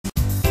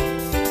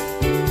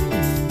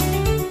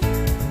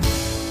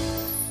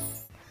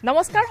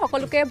নমস্কাৰ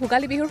সকলোকে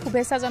ভোগালী বিহুৰ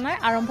শুভেচ্ছা জনাই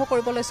আৰম্ভ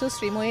কৰিব লৈছো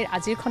শ্ৰীময়ীৰ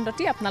আজিৰ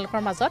খণ্ডটি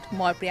আপোনালোকৰ মাজত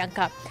মই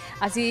প্ৰিয়ংকা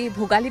আজি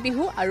ভোগালী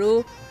বিহু আৰু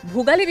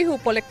ভোগালী বিহু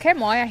উপলক্ষে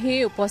মই আহি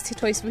উপস্থিত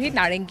হৈছোহি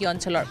নাৰেংগী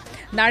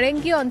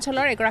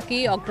অঞ্চলৰ এগৰাকী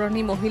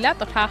অগ্ৰণী মহিলা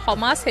তথা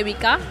সমাজ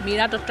সেৱিকা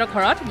মীৰা দত্তৰ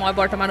ঘৰত মই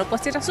বৰ্তমান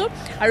উপস্থিত আছো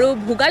আৰু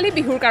ভোগালী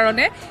বিহুৰ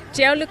কাৰণে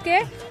তেওঁলোকে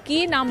কি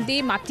নাম দি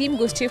মাটিম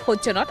গোষ্ঠীৰ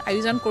সৌজন্যত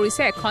আয়োজন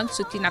কৰিছে এখন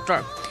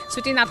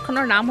চুটি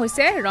নাটখনৰ নাম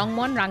হৈছে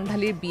ৰংমন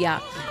ৰাংঢালীৰ বিয়া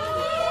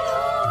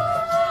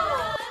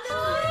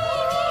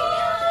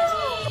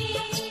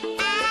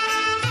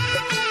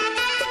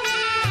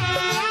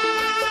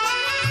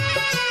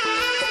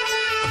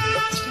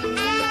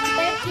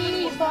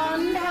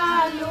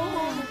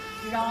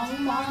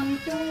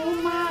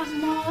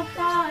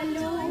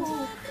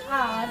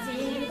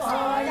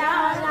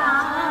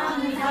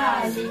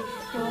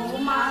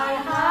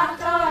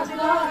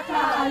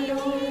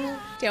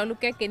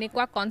তেওঁলোকে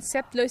কেনেকুৱা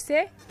কনসেপ্ট লৈছে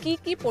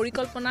কি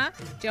পৰিকল্পনা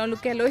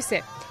তেওঁলোকে লৈছে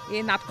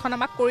এই নাটখন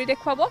আমাক কৰি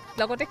দেখুৱাব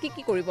লগতে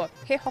কি কৰিব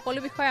সেই সকলো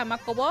বিষয়ে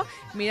আমাক ক'ব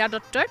মীৰা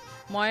দত্তই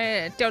মই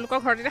তেওঁলোকৰ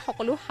ঘৰতে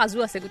সকলো সাজু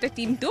আছে গোটেই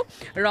টিমটো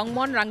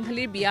ৰংমন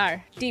ৰাংঢালীৰ বিয়াৰ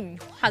টিম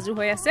সাজু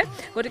হৈ আছে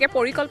গতিকে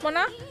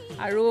পৰিকল্পনা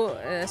আৰু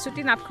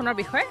ছুটি নাটখনৰ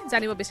বিষয়ে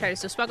জানিব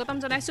বিচাৰিছো স্বাগতম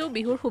জনাইছো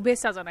বিহুৰ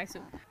শুভেচ্ছা জনাইছো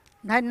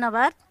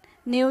ধন্যবাদ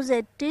নিউজ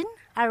 18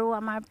 আৰু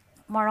আমাৰ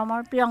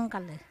মৰমৰ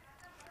প্ৰিয়ংকালে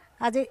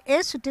আজি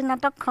এই ছুটি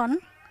নাটকখন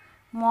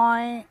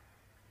মই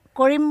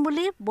কৰিম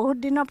বুলি বহুত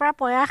দিনৰ পৰা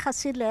প্ৰয়াস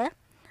আছিলে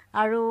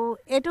আৰু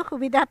এইটো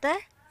সুবিধাতে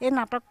এই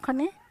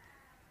নাটকখনি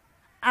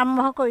আৰম্ভ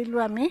কৰিলোঁ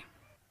আমি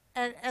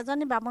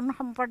এজনী বামুণ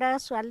সম্প্ৰদায়ৰ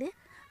ছোৱালী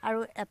আৰু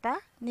এটা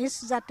নিজ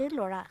জাতিৰ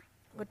ল'ৰা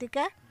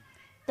গতিকে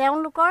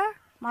তেওঁলোকৰ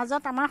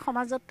মাজত আমাৰ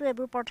সমাজতটো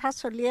এইবোৰ প্ৰথা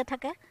চলিয়ে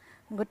থাকে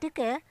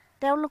গতিকে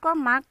তেওঁলোকৰ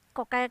মাক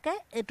ককায়েকে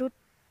এইটোত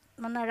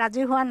মানে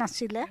ৰাজি হোৱা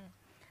নাছিলে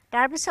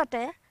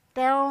তাৰপিছতে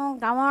তেওঁ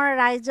গাঁৱৰ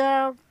ৰাইজৰ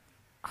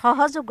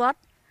সহযোগত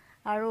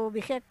আৰু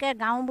বিশেষকৈ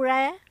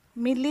গাঁওবুঢ়াই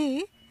মিলি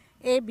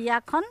এই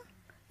বিয়াখন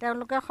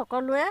তেওঁলোকে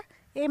সকলোৱে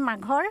এই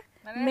মাঘৰ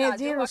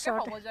মেজিৰ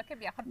ওচৰত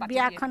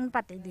বিয়াখন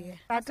পাতি দিয়ে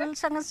টাইটেল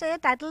চং আছে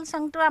টাইটেল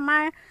চংটো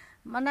আমাৰ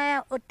মানে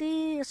অতি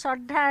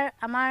শ্ৰদ্ধাৰ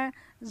আমাৰ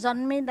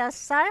জন্মী দাস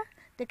ছাৰ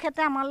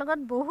তেখেতে আমাৰ লগত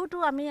বহুতো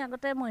আমি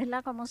আগতে মহিলা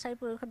কৰ্মচাৰী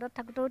পৰিষদত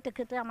থাকোঁতেও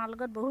তেখেতে আমাৰ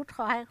লগত বহুত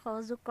সহায়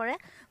সহযোগ কৰে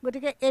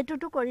গতিকে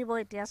এইটোতো কৰিব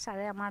এতিয়া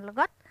ছাৰে আমাৰ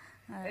লগত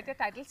এতিয়া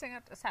টাইটেল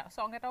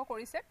সং এটাও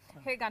কৰিছে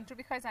সেই গানটোৰ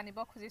বিষয়ে জানিব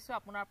খুজিছো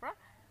আপোনাৰ পৰা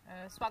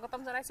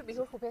স্বাগতম জনাইছো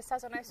বিহুৰ শুভেচ্ছা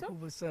জনাইছো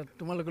শুভেচ্ছা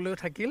তোমালোকলৈও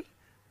থাকিল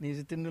নিউজ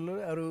 18 লৈ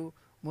আৰু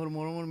মোৰ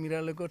মৰমৰ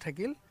মীৰালৈকো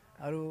থাকিল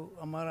আৰু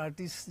আমাৰ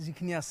আৰ্টিষ্ট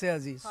যিখিনি আছে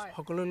আজি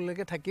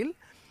সকলোলৈকে থাকিল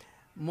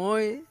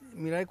মই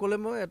মীৰাই ক'লে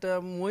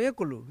ময়ে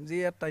ক'লো যে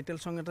ইয়াত টাইটেল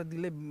সং এটা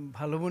দিলে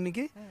ভাল হ'ব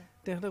নেকি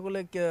তেখেতে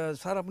ক'লে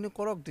ছাৰ আপুনি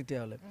কৰক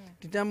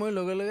তেতিয়া মই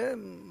লগে লগে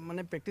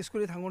মানে প্ৰেক্টিছ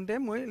কৰি থাকোঁতে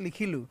মই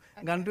লিখিলোঁ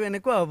গানটো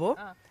এনেকুৱা হ'ব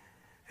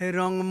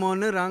ৰংমন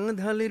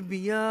ৰাংঢালীৰ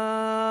বিয়া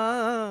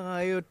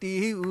আয়তি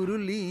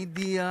উৰুলি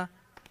দিয়া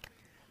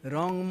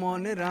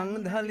ৰংমন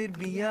ৰাংঢালীৰ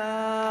বিয়া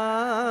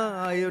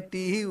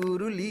আয়তি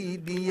উৰুলি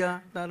দিয়া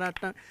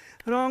তাৰাটা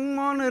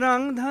ৰংমন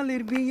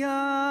ৰাংঢালীৰ বিয়া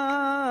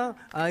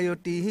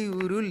আয়তি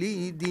উৰুলি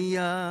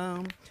দিয়া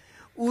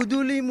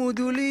উদুলি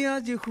মুদুলি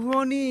আজি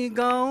শুৱনি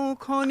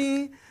গাঁওখনি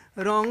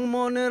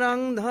ৰংমন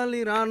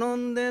ৰাংঢালীৰ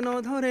আনন্দে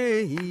নধৰে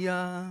হিয়া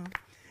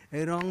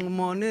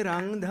ৰংমন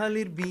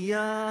ৰাংঢালীৰ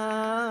বিয়া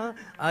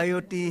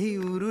আয়তি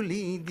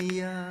উৰুলি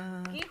দিয়া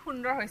কি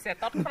সুন্দৰ হৈছে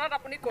তৎক্ষণাত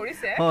আপুনি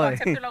কৰিছে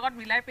কনসেপ্টৰ লগত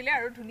মিলাই পিলে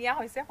আৰু ধুনিয়া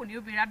হৈছে শুনিও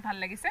বিৰাট ভাল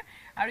লাগিছে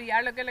আৰু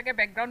ইয়াৰ লগে লগে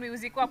বেকগ্ৰাউণ্ড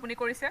মিউজিকো আপুনি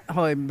কৰিছে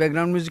হয়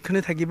বেকগ্ৰাউণ্ড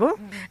মিউজিকখনে থাকিব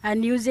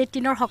নিউজ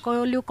 18ৰ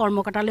সকলো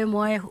কৰ্মকৰ্তালৈ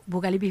মই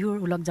ভোগালী বিহুৰ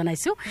ওলগ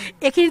জনাইছো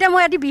এইখিনিতে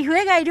মই আজি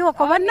বিহুৱে গাই দিওঁ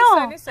অকমান ন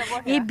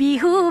এই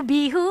বিহু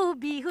বিহু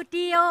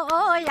বিহুতি ঐ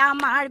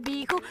আমাৰ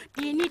বিহু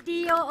তিনিটি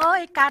ঐ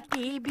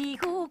কাতি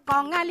বিহু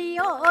কঙালী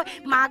ঐ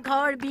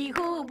মাঘৰ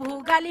বিহু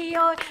ভোগালী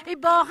ঐ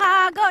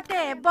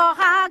বহাগতে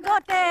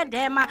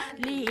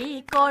ধেমালি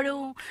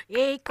কৰোঁ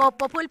এই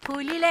কপৌ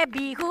ফুলিলে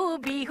বিহু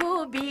বিহু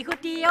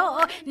বিহুতি ঐ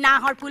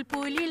নাহৰ ফুল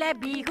ফুলিলে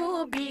বিহু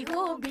বিহু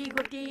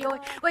বিহুতি ঐ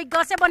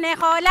গছে বনে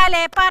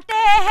সলালে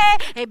পাতে হে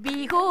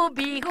বিহু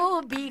বিহু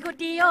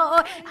বিহুতি ঐ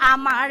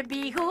আমাৰ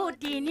বিহু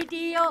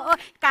তিনিটি ঐ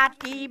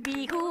কাতি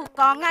বিহু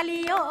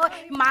কঙালী ঐ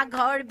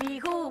মাঘৰ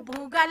বিহু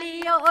ভোগালী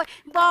ঐ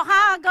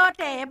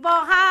বহাগতে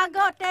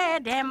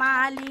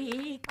ধেমালি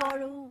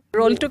কৰোঁ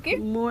ৰোলটো কি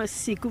মোৰ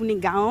চিকুনি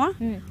গাঁৱৰ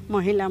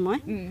মহিলা মই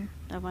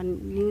তাৰপৰা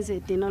নিউজ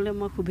 18লৈ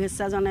মই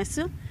শুভেচ্ছা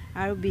জনাইছোঁ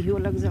আৰু বিহু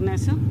অলপ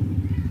জনাইছোঁ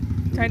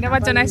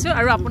ধন্যবাদ জনাইছো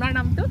আৰু আপোনাৰ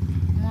নামটো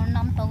মোৰ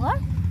নাম তগৰ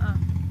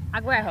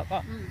আগুৱাই আহক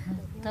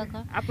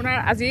আপোনাৰ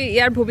আজি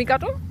ইয়াৰ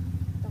ভূমিকাটো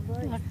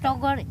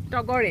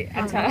তগৰে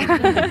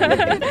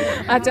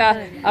আচ্ছা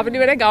আপুনি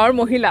মানে গাঁৱৰ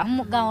মহিলা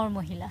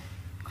মহিলা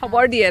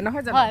খবৰ দিয়ে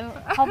নহয় জানো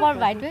খবৰ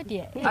বাইদেৱে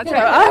দিয়ে আচ্ছা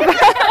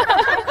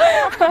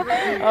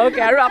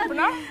ওকে আৰু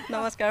আপোনাৰ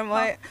নমস্কাৰ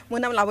মোৰ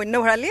নাম লাৱণ্য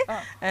ভৰালী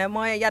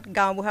মই ইয়াত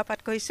গাঁওবুঢ়া পাঠ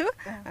কৈছোঁ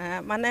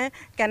মানে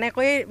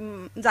কেনেকৈ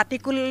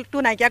জাতিকুলটো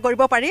নাইকিয়া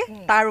কৰিব পাৰি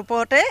তাৰ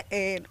ওপৰতে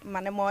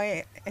মানে মই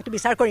এইটো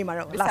বিচাৰ কৰিম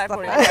আৰু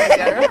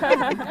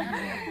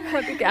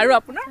আৰু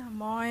আপোনাৰ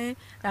মই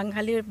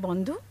ৰাংঢালীৰ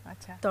বন্ধু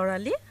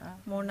তৰালী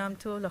মোৰ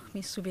নামটো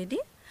লক্ষ্মী সুবেদী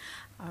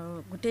আৰু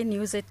গোটেই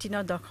নিউজ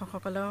 18ৰ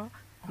দৰ্শকসকলৰ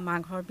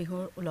মাঘৰ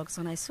বিহুৰ ওলগ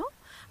জনাইছোঁ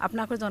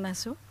আপোনাকো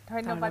জনাইছোঁ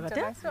ধন্যবাদ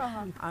জনাইছোঁ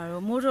আৰু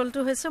মোৰ ৰোলটো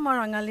হৈছে মই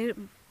ৰাংঢালীৰ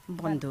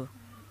বন্ধু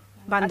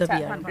বান্ধৱী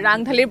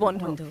ৰাংঢালীৰ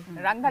বন্ধু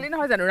ৰাংঢালী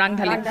নহয় জানো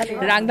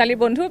ৰাংঢালী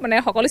বন্ধু মানে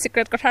সকলো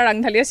সিক্ৰেট কথা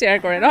ৰাংঢালীয়ে শ্বেয়াৰ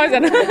কৰে নহয়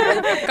জানো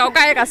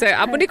ককায়েক আছে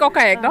আপুনি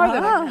ককায়েক নহয়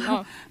জানো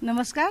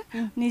নমস্কাৰ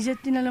নিউজ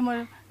 18লৈ মোৰ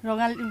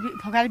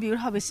ভোগালী বিহুৰ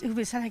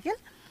শুভেচ্ছা থাকিল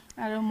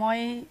আৰু মই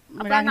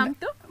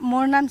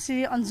মোৰ নাম শ্ৰী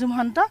অঞ্জু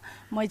মহন্ত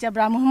মই এতিয়া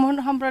ব্ৰাহ্মণ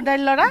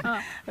সম্প্ৰদায়ৰ ল'ৰা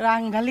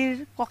ৰাংঢালীৰ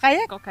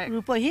ককায়েক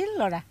ৰূপহীৰ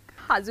ল'ৰা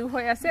সাজু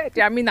হৈ আছে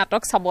এতিয়া আমি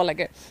নাটক চাব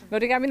লাগে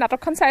গতিকে আমি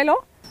নাটকখন চাই লওঁ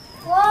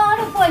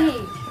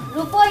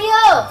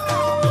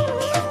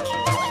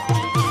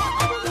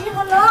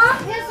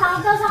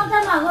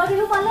মাঘৰ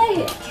বিহু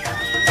পালেহি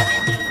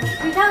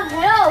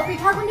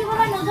পিঠা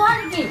খুন্দিবলৈ নোযোৱা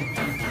নেকি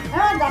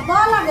যাব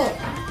লাগে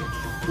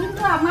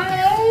কিন্তু আমাৰ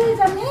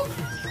এইজনী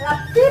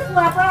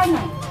ৰাতিপুৱাৰ পৰা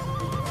নাই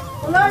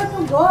ফুলৰটো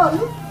গ'ল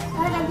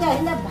তাইক আজি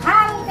আহিলে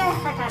ভালকৈ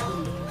শাকা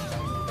দিম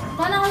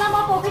তেনেহ'লে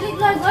মই প্ৰকৃতিক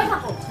লৈ গৈ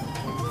থাকোঁ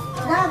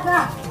যা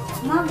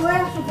মই গৈ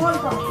আছোঁ বল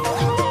কম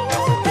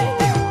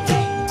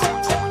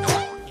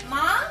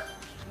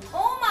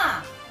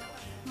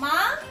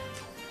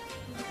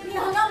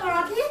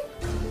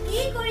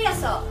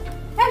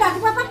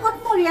ৰাতিপুৱাৰ পৰা ক'ত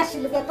মৰি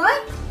আছিলগে তই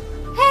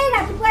সেই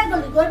ৰাতিপুৱাই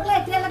গলি গৈ পেলাই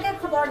এতিয়ালৈকে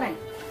খবৰ নাই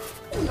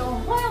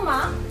নহয় মা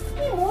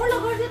মোৰ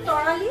লগৰ যে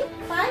তৰালী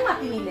তাই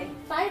মাতি নিলে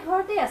তাইৰ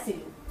ঘৰতে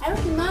আছিলো আৰু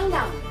কিমান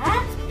দাম হা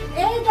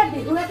এই যে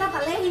বিহু এটা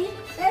পালেহি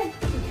এই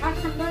পিঠা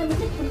খান্দা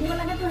এমুঠি খুন্দিব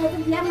লাগে তোৰ সেইটো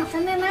বিয়া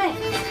নাছেনে নাই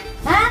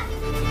হা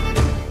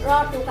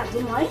তোক আজি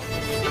মই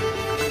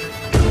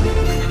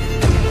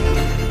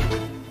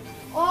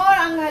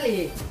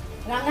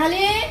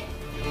ৰাংঢালী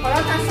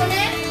ঘৰত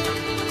আছনে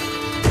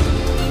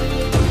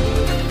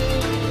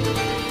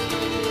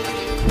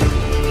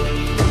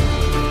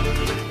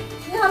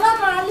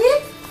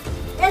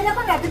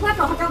ৰাতিপুৱা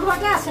তহঁতৰ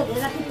ঘৰতে আছে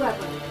ৰাতিপুৱাৰ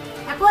পৰা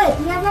আকৌ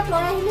এতিয়া যে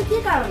তই আহিলি কি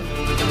কাৰণ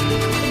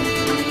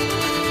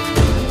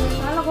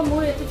তাৰ লগত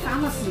মোৰ এইটো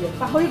কাম আছিলে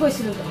পাহৰি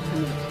গৈছিলো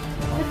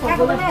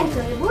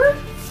এইবোৰ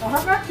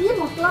তহঁতৰ কি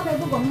মতলব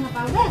এইবোৰ গম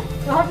নাপাওঁ দেই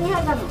তহঁতিহে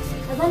জানো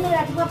এজনী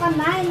ৰাতিপুৱাৰ পৰা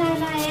নাই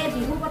এই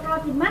বিহু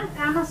বতৰত ইমান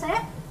কাম আছে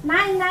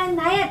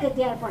নাইয়ে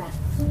তেতিয়াৰ পৰা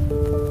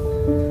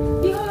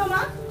কি হ'ল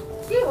মা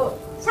কি হ'ল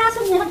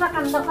চাচোন ইহঁতৰ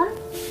কাণ্ডখন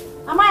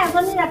আমাৰ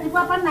এজনী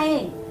ৰাতিপুৱাৰ পৰা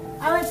নায়েই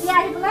আৰু এতিয়া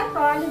আহি পেলাই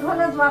তৰালী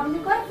ঘৰলৈ যোৱা বুলি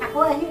কয় আকৌ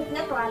আহি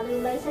এতিয়া তৰালী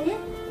ওলাইছেহি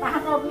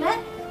তাহাঁতৰ বোলে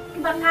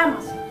কিবা কাম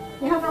আছে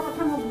সিহঁতৰ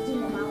কথা মই বুজি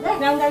নাপাওঁ দেই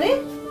ৰাংঢালী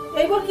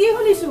এইবোৰ কি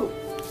শুনিছোঁ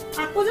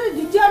আকৌ যদি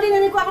দ্বিতীয় দিন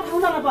এনেকুৱা কথা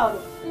শুনা নাপাওঁ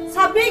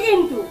চাবি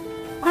কিন্তু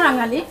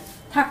ৰাংঢালী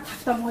থাক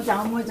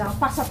মই যাওঁ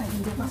পাছত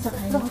আহিম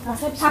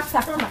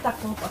থাক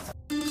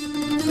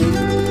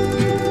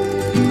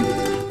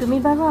তুমি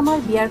বাৰু আমাৰ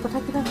বিয়াৰ কথা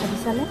কিবা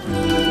ভাবিছানে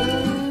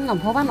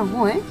নভবা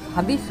নহয়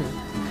ভাবিছোঁ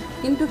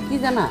কিন্তু কি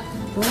জানা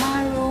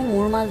তোমাৰ আৰু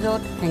মোৰ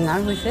মাজত হেঙাৰ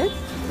হৈছে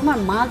তোমাৰ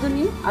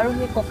মাজনী আৰু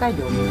সেই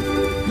ককাইদেউ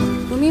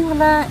তুমি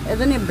হ'লা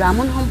এজনী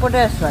ব্ৰাহ্মণ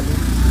সম্প্ৰদায়ৰ ছোৱালী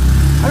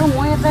আৰু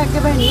মই এটা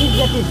একেবাৰে নিজ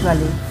জাতিৰ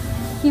ছোৱালী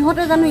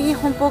সিহঁতে জানো এই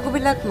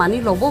সম্পৰ্কবিলাক মানি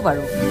ল'ব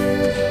বাৰু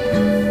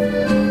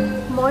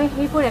মই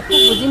সেইবোৰ একো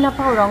বুজি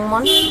নাপাওঁ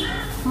ৰংমন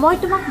মই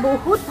তোমাক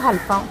বহুত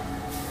ভাল পাওঁ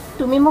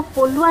তুমি মোক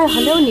পলুৱাই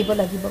হ'লেও নিব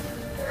লাগিব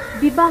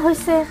বিবাহ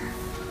হৈছে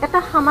এটা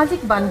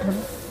সামাজিক বান্ধোন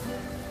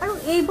আৰু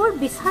এইবোৰ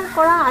বিচাৰ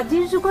কৰা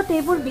আজিৰ যুগত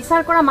এইবোৰ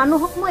বিচাৰ কৰা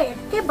মানুহক মই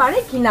একেবাৰে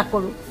ঘৃণা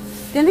কৰোঁ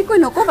তেনেকৈ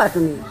নক'বা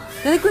তুমি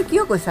তেনেকৈ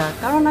কিয় কৈছা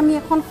কাৰণ আমি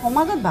এখন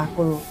সমাজত বাস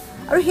কৰোঁ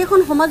আৰু সেইখন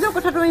সমাজৰ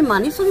কথাটো আমি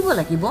মানি চলিব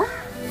লাগিব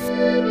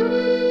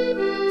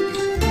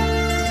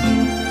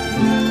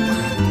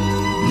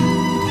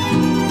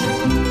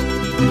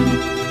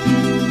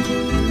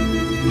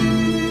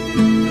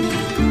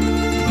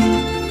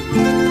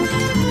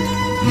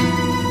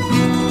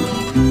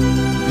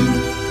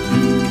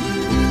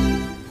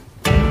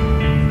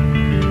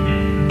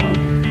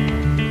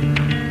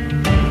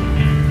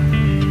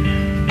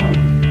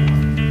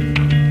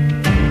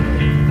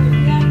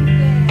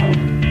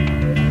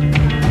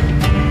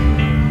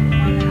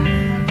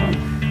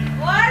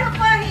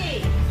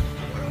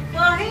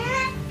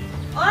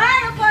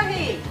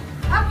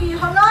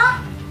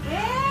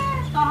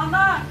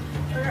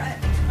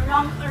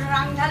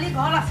ৰাংঢালী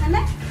ঘৰ আছেনে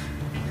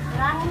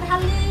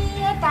ৰাংঢালী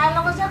তাইৰ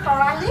লগত যে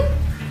তৰালী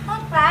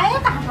প্ৰায়ে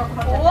তাহাঁতৰ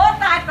ঘৰ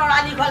তাই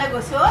তৰালী ঘৰলৈ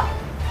গৈছে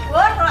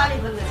তৰালী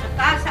ঘৰলৈ গৈছে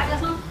তাই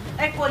চাগেচোন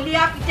এই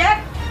কলীয়া পিতেক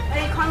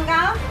এইখন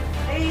গাঁও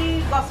এই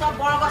গছৰ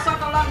বৰগছৰ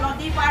তলত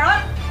নদীৰ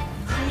পাৰত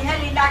যিহে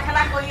লীলা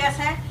খেলা কৰি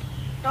আছে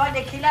তই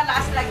দেখিলে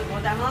লাজ লাগিব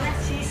জাননে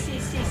চি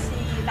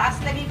লাজ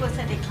লাগি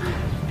গৈছে দেখি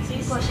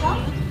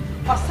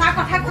সঁচা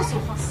কথা কৈছোঁ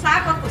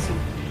সঁচাকৈ কৈছোঁ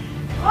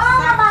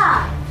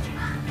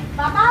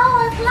বাবা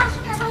এইবিলাক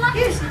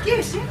কি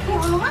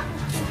হ'ল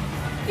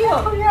কি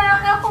হ'ল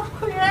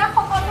খুৰীয়ে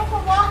সকলো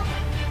ক'ব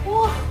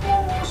মোৰ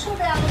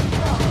বেয়া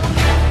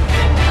লাগিছে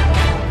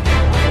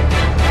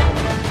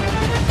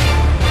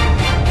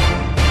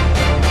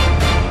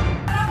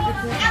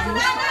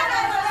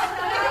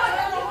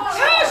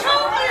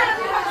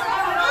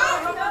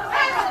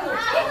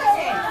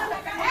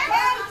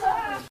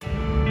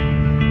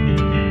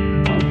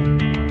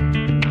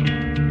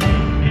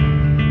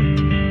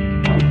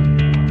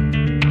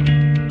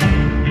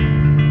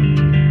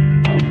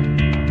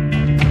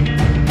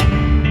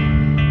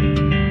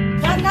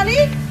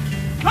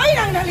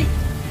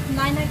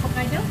নাই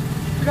ককাইদেউ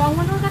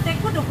ৰঙনৰ গাত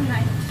একো দুখ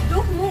নাই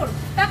দুখ মোৰ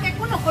তাক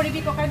একো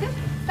নকৰিবি ককাইদেউ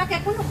তাক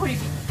একো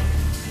নকৰিবি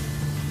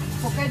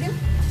ককাইদেউ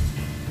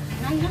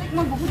ৰাংঢালীক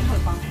মই বহুত ভাল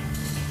পাওঁ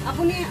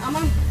আপুনি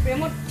আমাৰ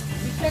প্ৰেমত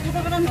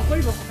বিশ্বাসঘাতকতা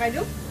নকৰিব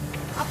ককাইদেউ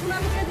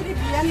আপোনালোকে যদি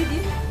বিয়া নিদি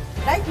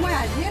তাইক মই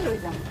আজিয়ে লৈ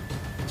যাম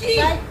কি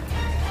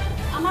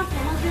আমাৰ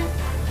সমাজে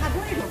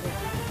সাধৰি ল'ব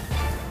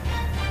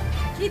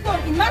কি তোৰ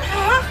ইমান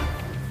সাহস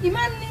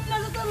ইমান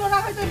নিম্নজাতৰ ল'ৰা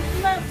হয়তো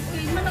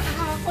ইমান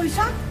সাহস কৰিছ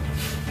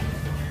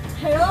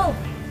হেৰ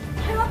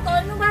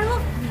তইনো বাৰু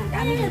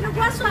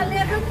এনেকুৱা ছোৱালী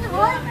এজনী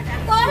হয়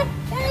তই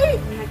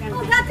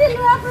জাতি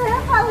ল'ৰাটোহে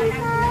পালি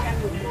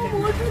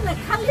মোৰতো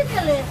নেখালি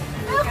কেলে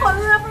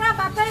সৰুৰে পৰা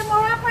বাপেৰে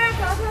মৰাৰ পৰা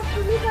ঘৰত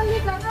তুলি কালি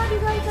ডাঙৰ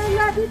দীঘল কৰি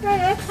আদি তই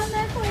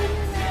এইখনে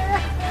কৰিলি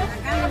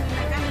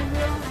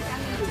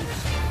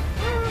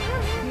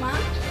মা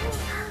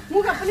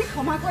মোক আপুনি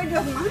ক্ষমা কৰি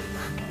দিয়ক মা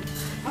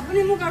আপুনি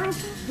মোক আৰু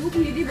দুখ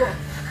নিদিব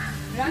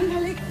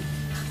ৰাংঢালীক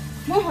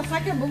মই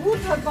সঁচাকৈ বহুত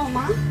ভাল পাওঁ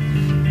মা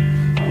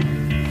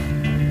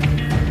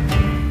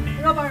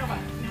ৰবা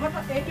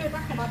ইহঁতক এইটো এটা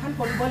সমাধান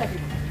কৰিব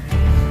লাগিব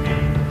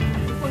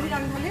কলি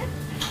ৰাংঢালী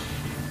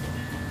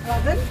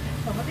ৰাজেন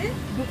তহঁতে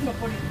দুখ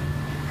নকৰিবি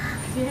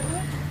যিহেতু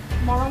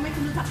মৰমে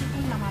কোনো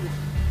জাতিকুল নামানে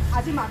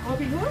আজি মাঘৰ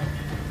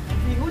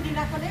বিহুৰ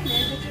দিনাখনেই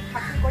মেজিক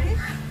সাক্ষী কৰি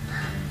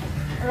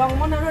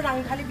ৰংমন আৰু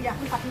ৰাংঢালী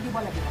বিয়াখন পাতি দিব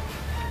লাগিব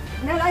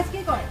নে ৰাইজ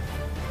কি কয়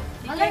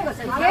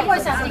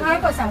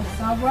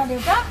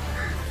দেউতা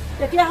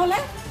তেতিয়াহ'লে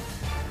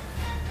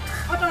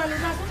তৰালি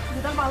যাচোন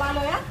দুডাল মালা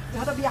লৈ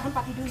ইহঁতৰ বিয়াখন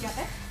পাতি দিওঁ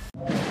ইয়াতে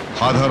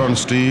সাধাৰণ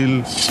ষ্টীল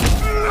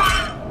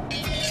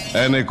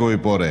এনেকৈ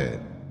পৰে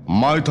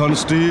মাইথন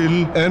ষ্টীল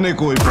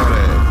এনেকৈ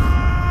পৰে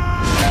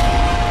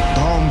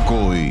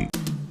ধমকৈ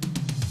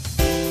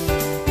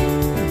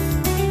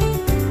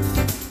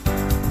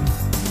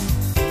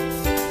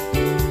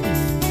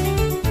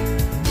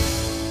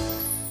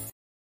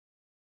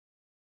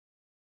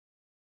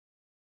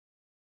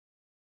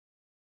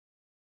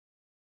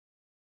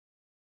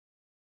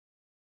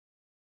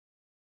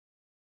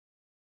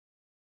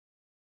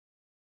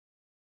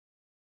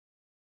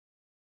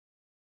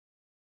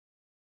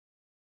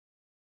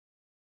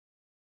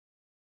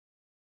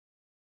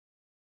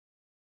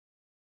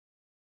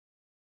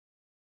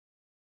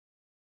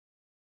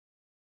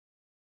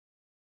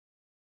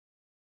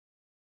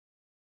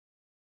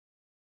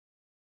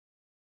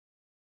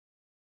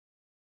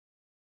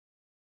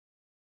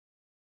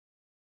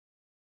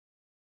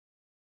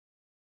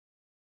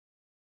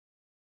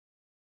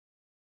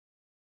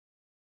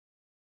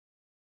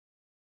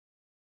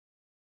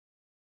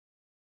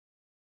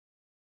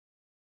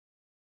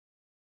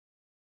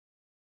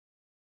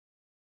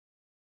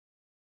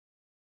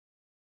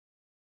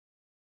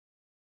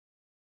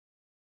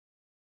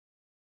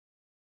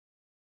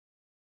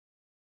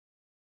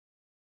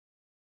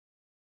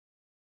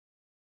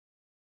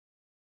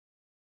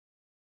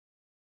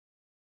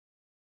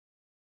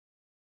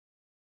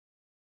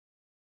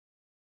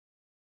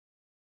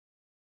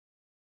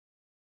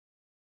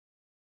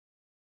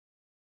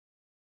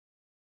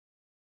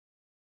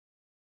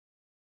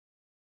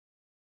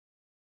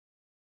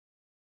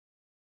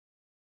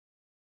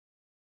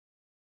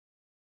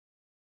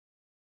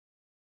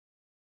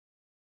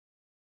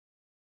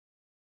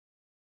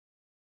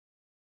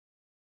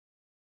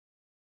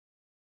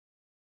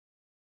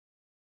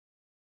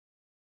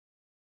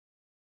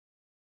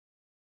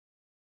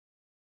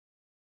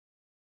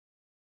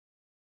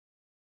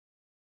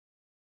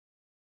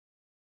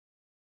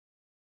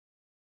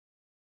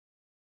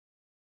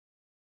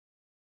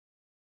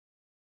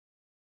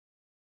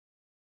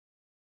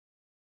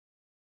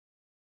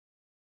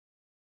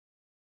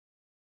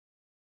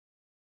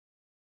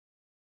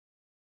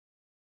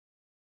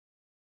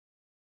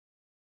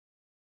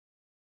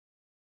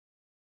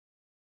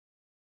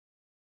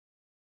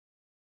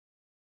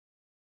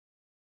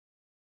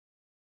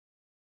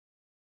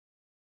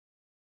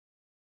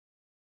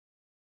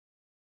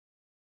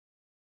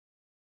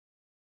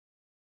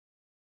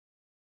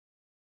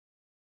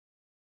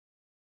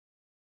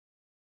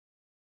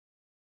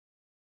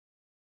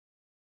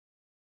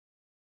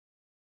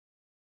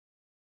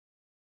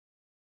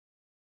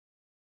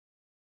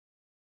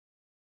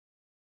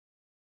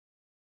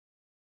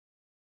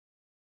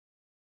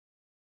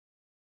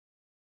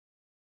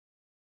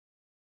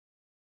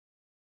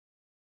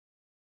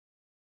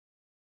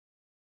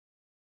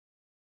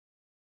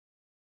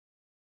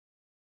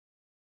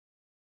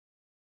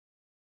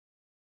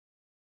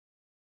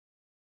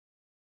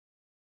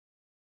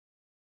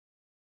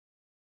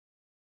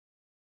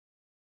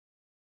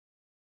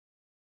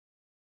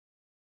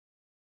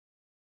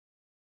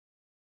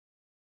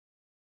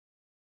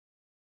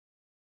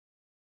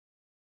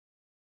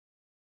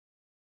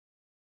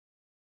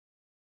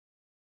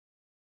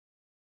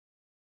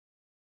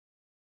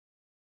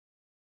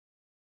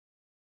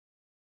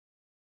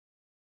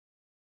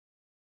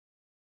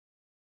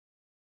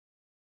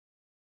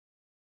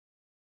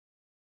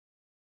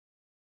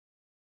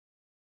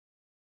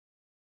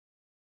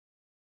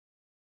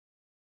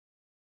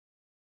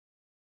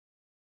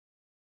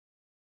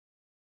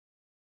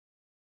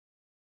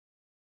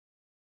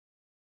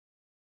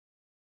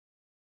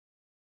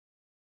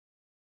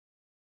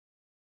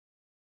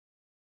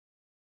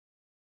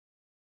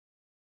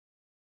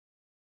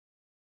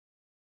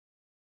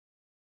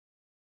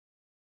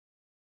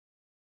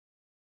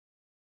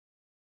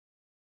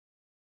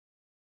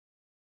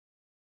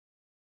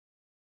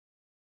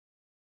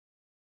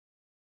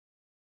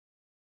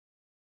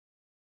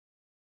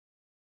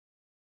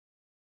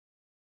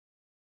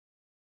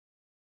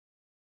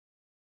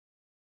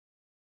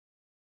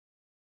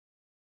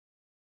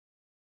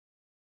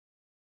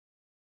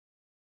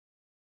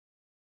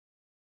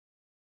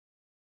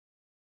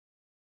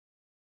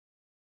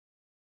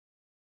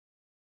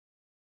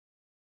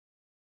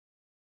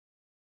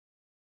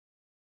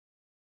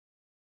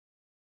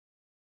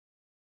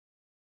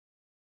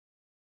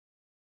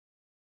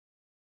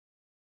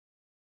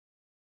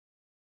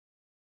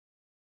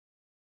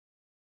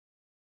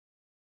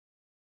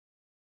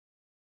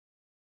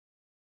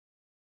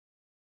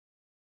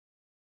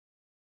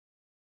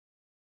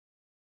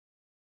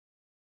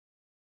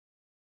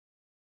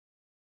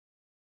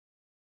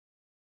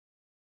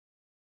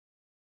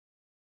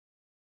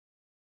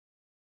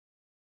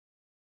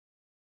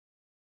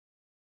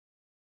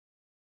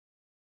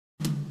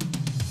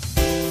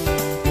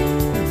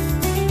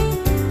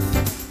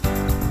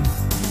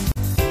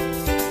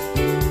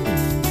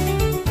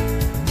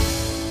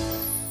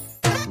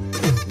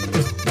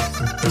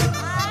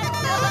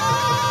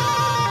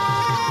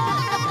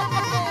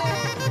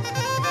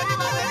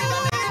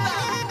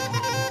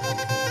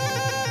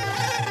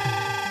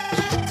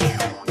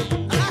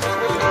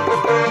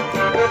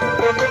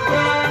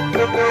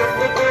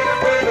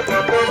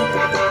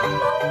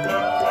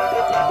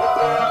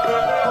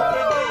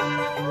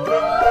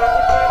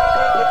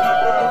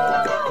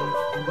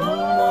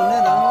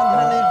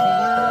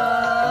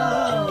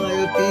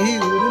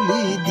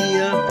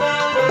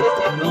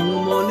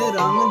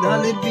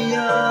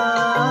বিয়া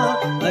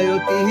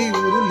আয়তি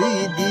উৰুলি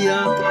দিয়া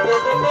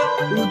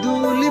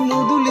উদুলি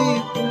মুদুলি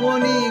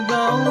পুৱনি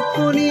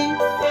গাঁওখনি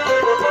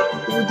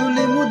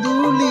উদুলি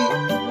মুদুলি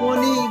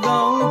পুৱনি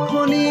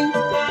গাঁওখনি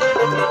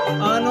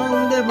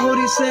আনন্দে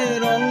ভৰিছে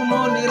ৰং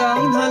মনে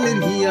ৰাংঢালিৰ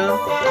হিয়া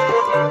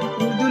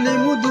উদুলি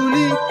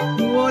মুদুলি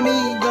পুৱনি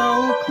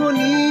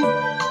গাঁওখনি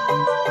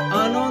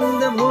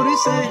আনন্দে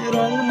ভৰিছে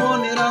ৰং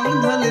মনে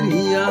ৰাংঢালিৰ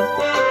হিয়া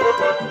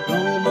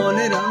ৰং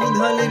মনে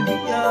ৰাংঢালিৰ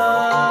হিয়া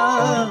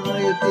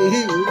আয়তি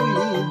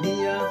উৰুলি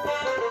দিয়া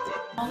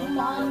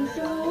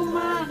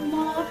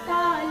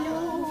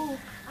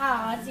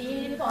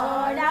আজিৰ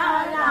পৰা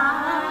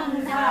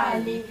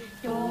ৰাংঢালি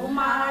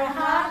তোমাৰ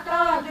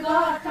হাতত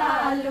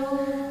গঠালো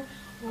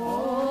ও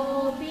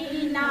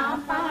বিনা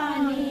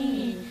পানী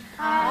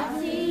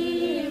আজি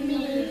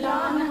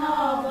মিলন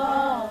হ'ব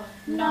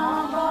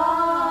নব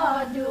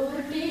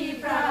দুটি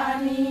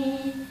প্ৰাণী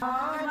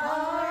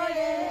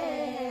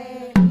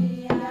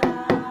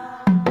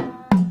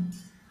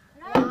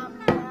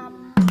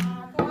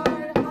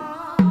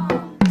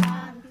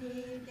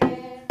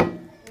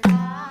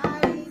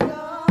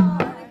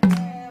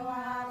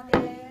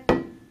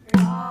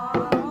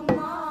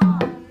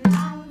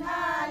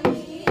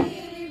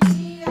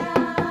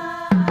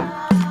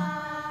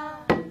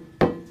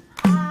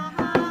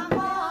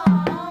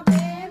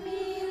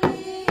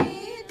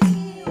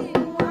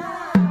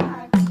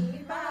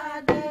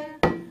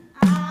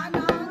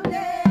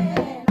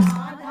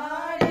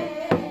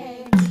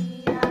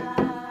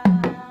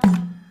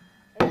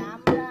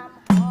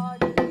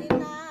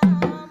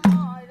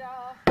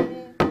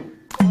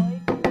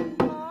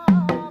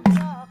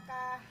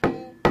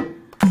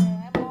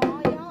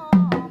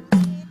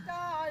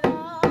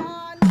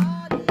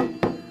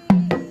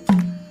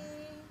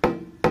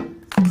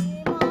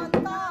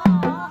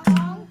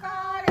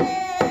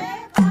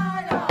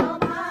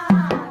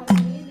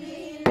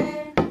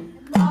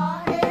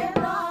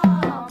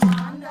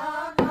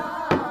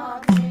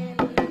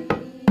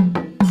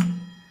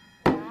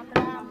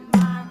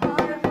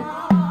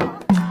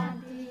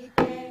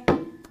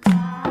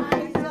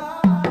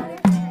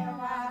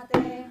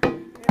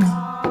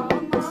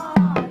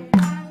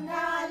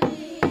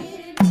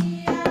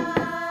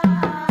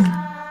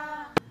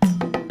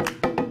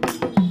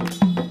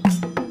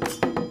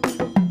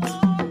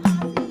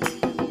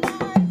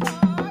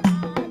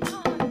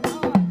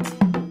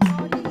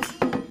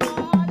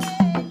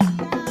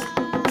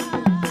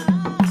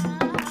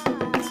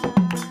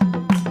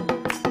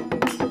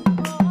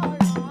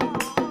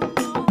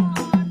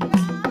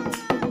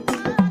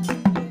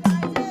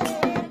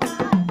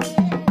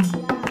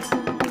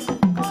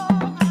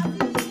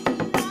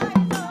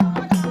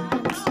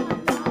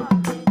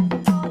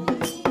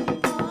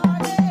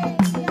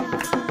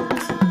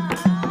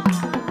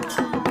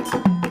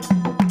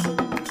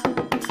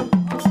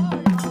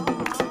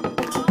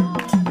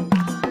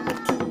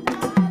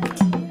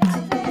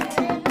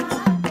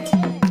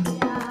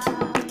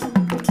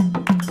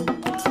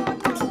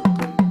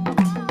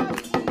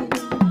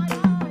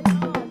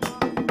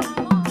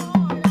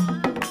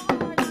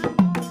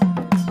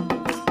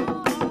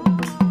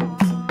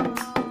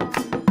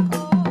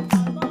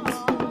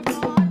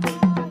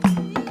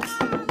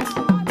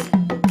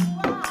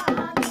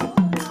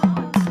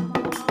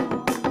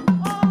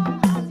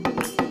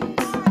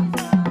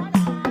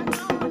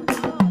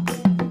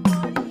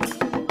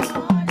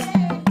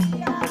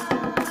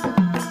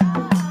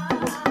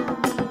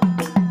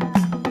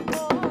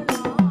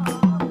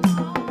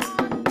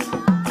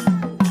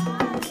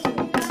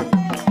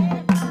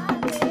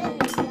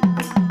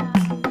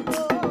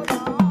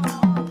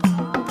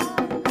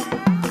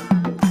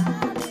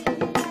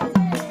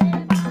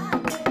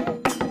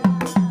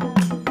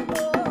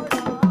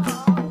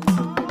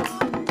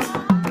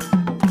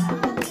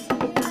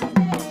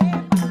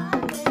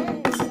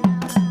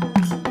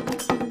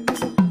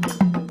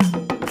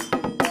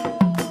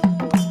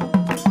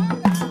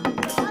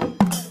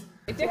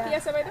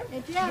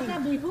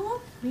বিহু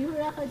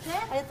বিহুৰা হৈছে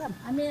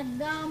আমি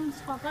একদম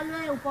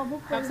সকলোৱে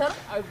উপভোগ কৰিছো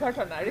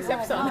অভ্যৰ্থনা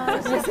ৰিসেপশন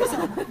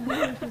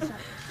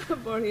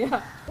বঢ়িয়া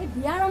এই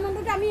বিয়াৰ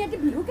আনন্দতে আমি এটি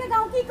বিহুকে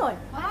গাওঁ কি কয়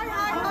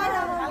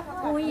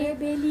ওই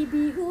বেলি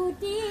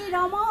বিহুটি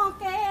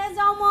ৰমকে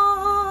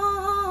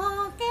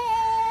জমকে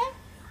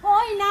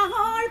ওই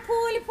নাহৰ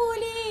ফুল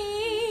ফুলি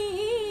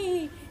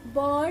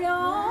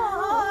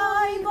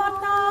বৰই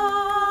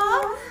বতৰ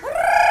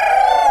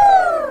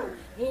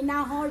এই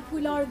নাহৰ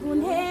ফুলৰ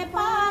গুণে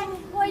পাই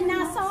ওই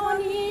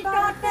নাচনি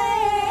ততে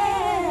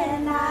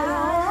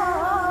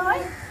নাই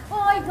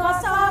ওই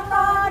গছত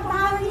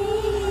ভাঙি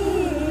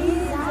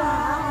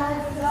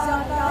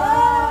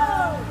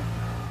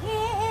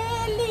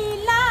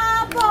লীলা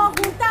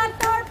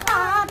বহুতাতৰ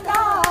পাত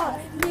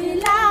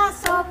লীলা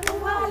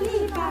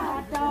চকুৱালি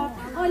পাত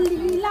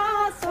লীলা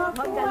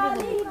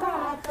চকুৱালি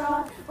পাত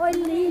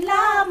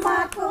লীলা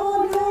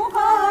মাকুনো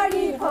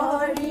হৰি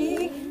হৰি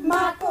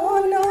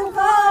মাকুনো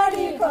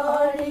হৰি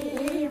হৰি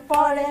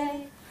পৰে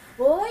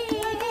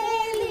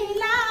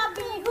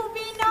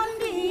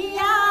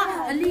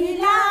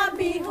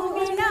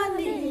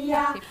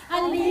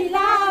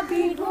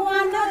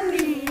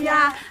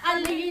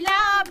লীলা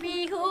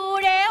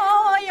বিহুৰে ঐ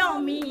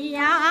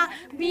অমিয়া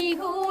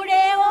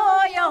বিহুৰে ঐ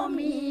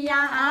অমিয়া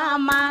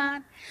আমাৰ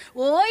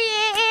ঐ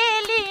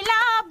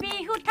লীলা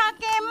বিহু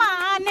থাকে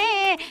মানে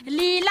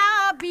লীলা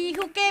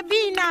বিহুকে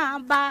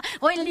বিনাবা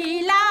ঐ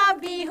লীলা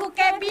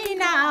বিহুকে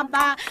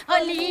বিনাবা ঐ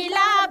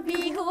লীলা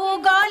বিহু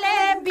গলে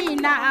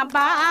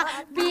বিনাবা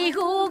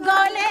বিহু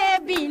গলে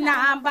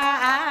বিনাবা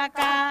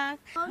কাক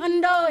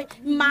দৈ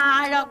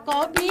মাৰ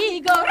কবি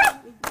গৈ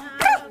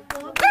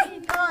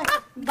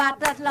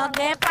বাটত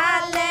লগে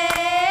পালে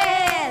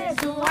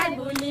জোৱাই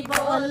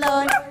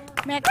বুলিবলৈ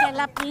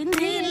মেখেলা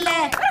পিন্ধিলে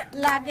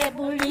লাগে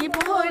বুঢ়ী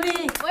বুঢ়ী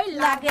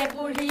লাগে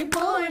বুঢ়ী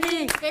বুঢ়ী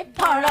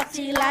ফৰক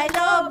চিলাই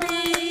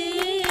লবি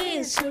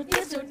চুটি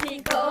চুটি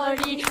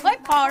কৰি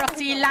ফৰক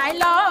চিলাই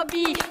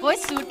লবি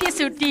চুটি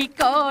চুটি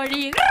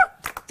কৰি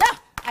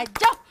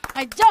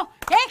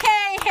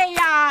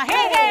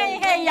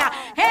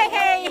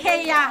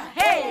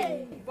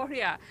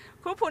বঢ়িয়া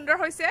খুব সুন্দৰ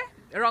হৈছে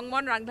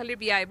ৰংমন ৰাংঢালীৰ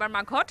বিয়া এবাৰ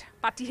মাঘত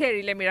পাতিহে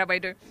এৰিলে মীৰা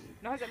বাইদেউ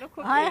নহয় জানো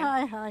খুব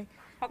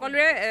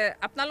সকলোৱে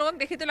আপোনালোকক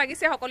দেখিতো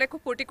লাগিছে সকলোৱে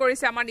খুব ফূৰ্তি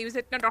কৰিছে আমাৰ নিউজ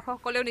 18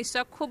 দৰ্শকসকলেও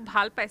নিশ্চয় খুব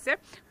ভাল পাইছে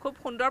খুব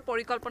সুন্দৰ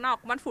পৰিকল্পনা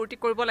অকমান ফূৰ্তি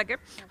কৰিব লাগে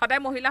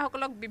সদায়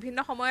মহিলাসকলক বিভিন্ন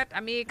সময়ত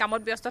আমি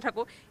কামত ব্যস্ত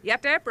থাকো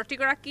ইয়াতে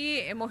প্ৰতিগৰাকী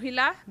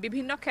মহিলা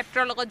বিভিন্ন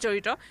ক্ষেত্ৰৰ লগত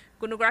জড়িত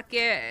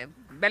কোনোগৰাকীয়ে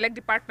বেলেগ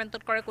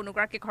ডিপাৰ্টমেণ্টত কৰে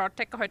কোনোগৰাকী ঘৰত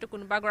থাকে হয়তো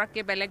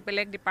কোনোবাগৰাকীয়ে বেলেগ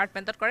বেলেগ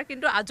ডিপাৰ্টমেণ্টত কৰে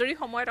কিন্তু আজৰি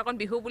সময়ত অকণ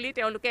বিহু বুলি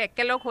তেওঁলোকে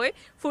একেলগ হৈ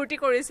ফূৰ্তি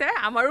কৰিছে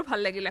আমাৰো ভাল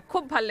লাগিলে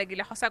খুব ভাল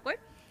লাগিলে সঁচাকৈ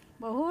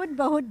বহুত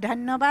বহুত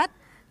ধন্যবাদ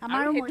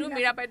আমাৰ হেতু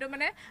মীৰা বাইদেউ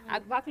মানে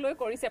আগভাগ লৈ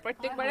কৰিছে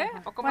প্ৰত্যেকবাৰে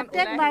অকমান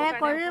প্ৰত্যেকবাৰে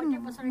কৰি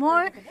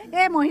মোৰ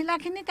এই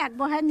মহিলাখিনিক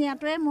আগবঢ়াই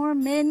নিয়াটোৱে মোৰ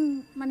মেইন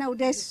মানে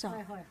উদ্দেশ্য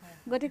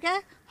গতিকে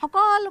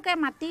সকলোকে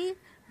মাতি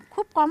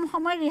খুব কম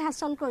সময়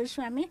ৰিহাৰ্চেল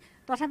কৰিছোঁ আমি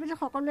তথাপিতো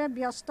সকলোৱে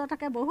ব্যস্ত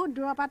থাকে বহুত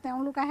দূৰৰ পৰা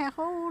তেওঁলোক আহে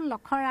সৌ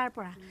লখৰাৰ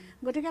পৰা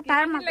গতিকে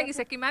তাৰ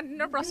লাগিছে কিমান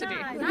দিনৰ প্ৰস্তুতি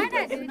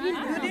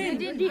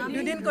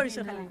দুদিন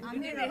কৰিছোঁ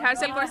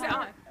ৰিহাৰ্চেল কৰিছে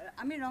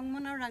আমি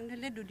ৰংমন আৰু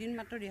ৰাংঢালীয়ে দুদিন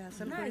মাত্ৰ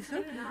ৰিহাৰ্চেল কৰিছোঁ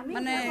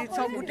মানে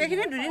চব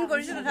গোটেইখিনি দুদিন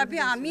কৰিছোঁ তথাপি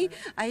আমি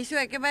আহিছোঁ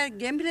একেবাৰে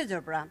গেম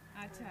ভিলেজৰ পৰা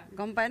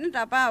গম পায়নে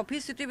তাৰপৰা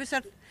অফিচ ছুটিৰ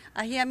পিছত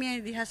আহি আমি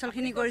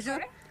ৰিহাৰ্চেলখিনি কৰিছোঁ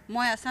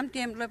মই Assam T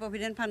employ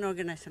provident fund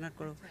অৰ্গেনাইজেশ্যনত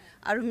কৰোঁ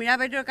আৰু মীৰা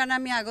বাইদেউৰ কাৰণে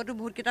আমি আগতো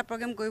বহুতকেইটা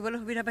প্ৰগ্ৰেম কৰিবলৈ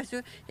সুবিধা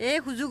পাইছোঁ এই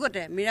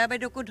সুযোগতে মীৰা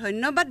বাইদেউকো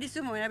ধন্যবাদ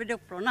দিছোঁ মীৰা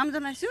বাইদেউক প্ৰণাম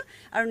জনাইছোঁ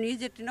আৰু নিউজ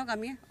 18ক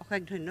আমি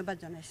অশেষ ধন্যবাদ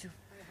জনাইছোঁ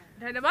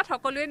ধন্যবাদ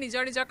সকলোৱে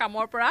নিজৰ নিজৰ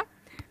কামৰ পৰা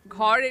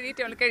ঘৰ এৰি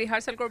তেওঁলোকে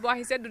ৰিহাৰ্চেল কৰিব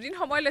আহিছে দুদিন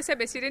সময় লৈছে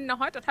বেছি দিন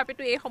নহয়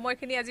তথাপিতো এই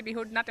সময়খিনি আজি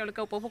বিহুৰ দিনা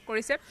তেওঁলোকে উপভোগ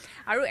কৰিছে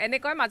আৰু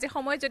এনেকৈ মাজে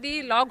সময় যদি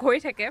লগ হৈ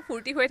থাকে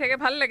ফূৰ্তি হৈ থাকে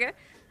ভাল লাগে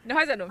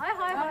নহয় জানো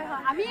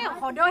আমি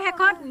সদৌ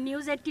শেষত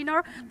নিউজ 18ৰ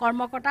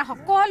কৰ্মকৰ্তা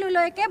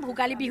সকলোলৈকে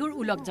ভোগালী বিহুৰ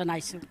উলগ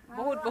জনাইছোঁ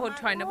বহুত বহুত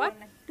ধন্যবাদ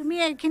তুমি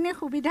এইখিনি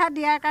সুবিধা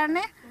দিয়াৰ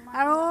কাৰণে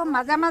আৰু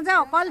মাজে মাজে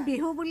অকল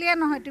বিহু বুলিয়ে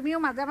নহয় তুমিও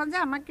মাজে মাজে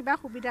আমাক কিবা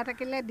সুবিধা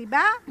থাকিলে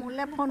দিবা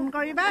মোলৈ ফোন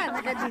কৰিবা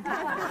এনেকৈ দি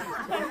দিবা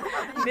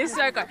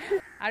নিশ্চয়কৈ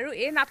আৰু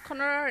এই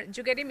নাটখনৰ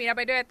যোগেদি মীৰা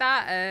বাইদেউ এটা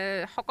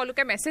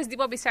সকলোকে মেছেজ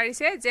দিব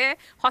বিচাৰিছে যে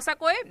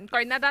সঁচাকৈ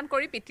কন্যাদান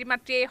কৰি পিতৃ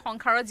মাতৃয়ে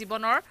সংসাৰৰ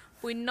জীৱনৰ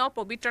পুণ্য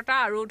পবিত্ৰতা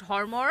আৰু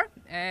ধৰ্মৰ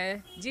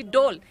যি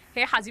দোল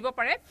সেই সাজিব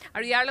পাৰে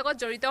আৰু ইয়াৰ লগত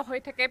জড়িত হৈ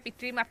থাকে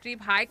পিতৃ মাতৃ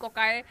ভাই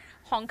ককাই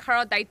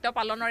সংসাৰৰ দায়িত্ব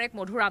পালনৰ এক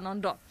মধুৰ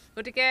আনন্দ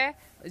গতিকে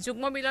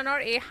যুগ্ম মিলনৰ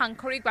এই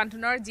সাংসাৰিক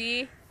বান্ধোনৰ যি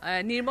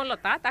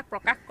নিৰ্মলতা তাক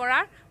প্ৰকাশ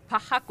কৰাৰ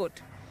ভাষা ক'ত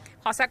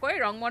সঁচাকৈ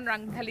ৰংমন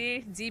ৰাংঢালীৰ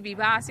যি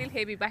বিবাহ আছিল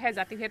সেই বিবাহে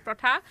জাতিভেদ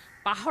প্ৰথা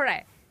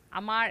পাহৰাই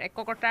আমাৰ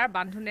একতাৰ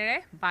বান্ধোনেৰে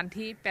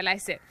বান্ধি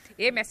পেলাইছে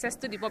এই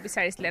মেছেজটো দিব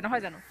বিচাৰিছিলে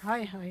নহয় জানো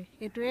হয় হয়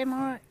এইটোৱে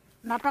মোৰ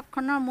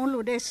নাটকখনৰ মূল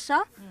উদ্দেশ্য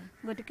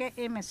গতিকে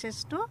এই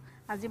মেছেজটো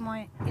আজি মই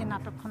এই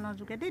নাটকখনৰ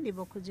যোগেদি দিব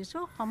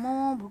খুজিছোঁ সমূহ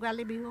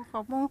ভোগালী বিহু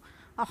সমূহ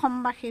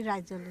অসমবাসীৰ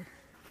ৰাইজলৈ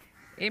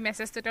এই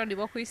মেছেজটো তেওঁ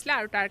দিব খুজিছিলে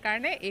আৰু তাৰ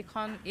কাৰণে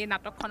এই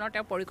নাটকখনৰ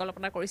তেওঁ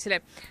পৰিকল্পনা কৰিছিলে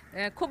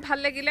খুব ভাল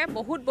লাগিলে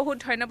বহুত বহুত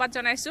ধন্যবাদ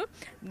জনাইছোঁ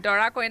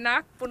দৰা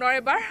কইনাক পুনৰ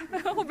এবাৰ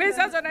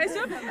শুভেচ্ছা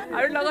জনাইছোঁ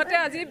আৰু লগতে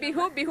আজি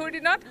বিহুৰ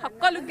দিনত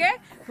সকলোকে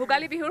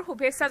ভোগালী বিহুৰ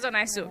শুভেচ্ছা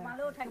জনাইছোঁ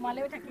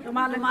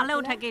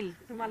তোমালৈও থাকিল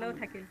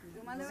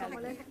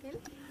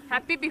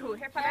হেপী বিহু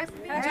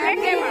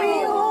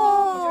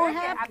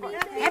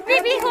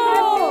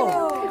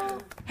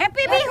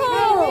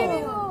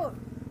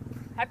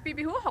হেপী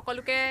বিহু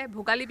সকলোকে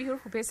ভোগালী বিহুৰ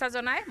শুভেচ্ছা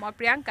জনাই মই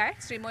প্ৰিয়ংকাই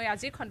শ্ৰীময়ী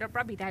আজিৰ খণ্ডৰ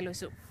পৰা বিদায়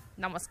লৈছোঁ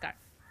নমস্কাৰ